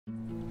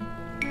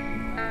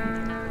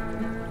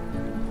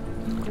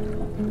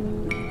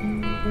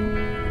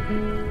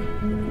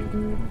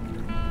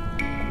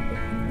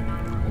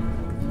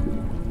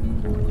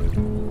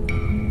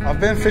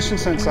been fishing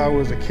since I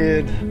was a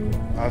kid.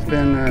 I've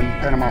been in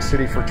Panama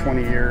City for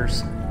 20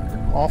 years.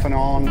 Off and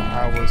on,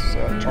 I was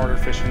charter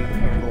fishing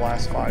over the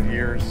last 5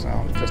 years.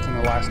 Just in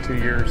the last 2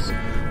 years,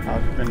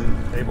 I've been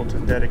able to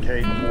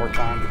dedicate more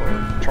time for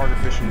charter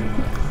fishing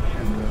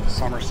in the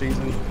summer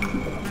season.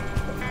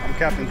 I'm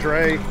Captain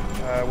Dre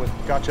with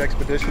Gotcha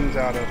Expeditions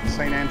out of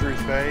St. Andrews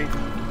Bay,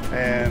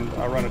 and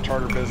I run a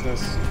charter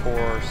business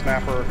for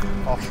snapper,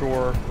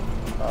 offshore,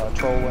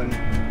 trolling,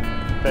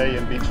 bay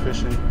and beach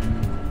fishing.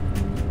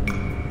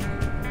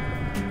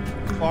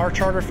 Our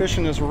charter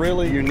fishing is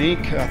really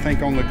unique. I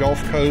think on the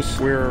Gulf Coast,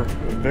 we're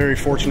very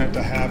fortunate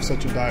to have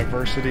such a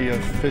diversity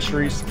of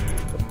fisheries.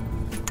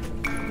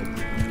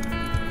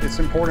 It's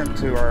important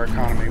to our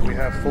economy. We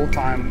have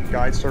full-time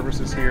guide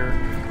services here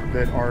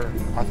that are,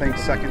 I think,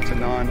 second to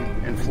none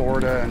in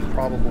Florida and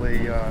probably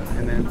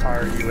in the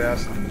entire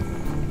U.S.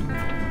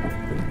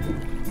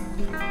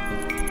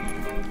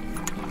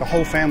 The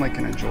whole family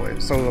can enjoy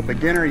it. So a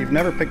beginner, you've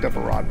never picked up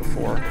a rod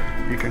before,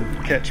 you can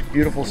catch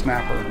beautiful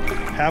snapper,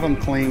 have them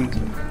cleaned,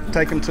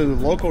 take them to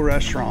local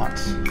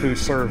restaurants who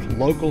serve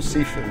local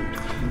seafood.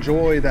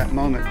 Enjoy that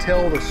moment,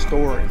 tell the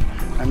story.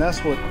 And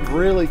that's what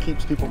really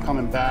keeps people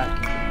coming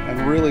back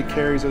and really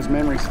carries those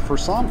memories for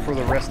some for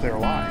the rest of their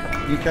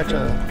life. You catch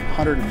a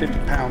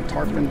 150-pound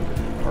tarpon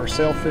or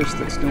sailfish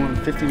that's doing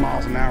 50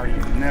 miles an hour, you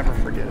never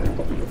forget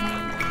it.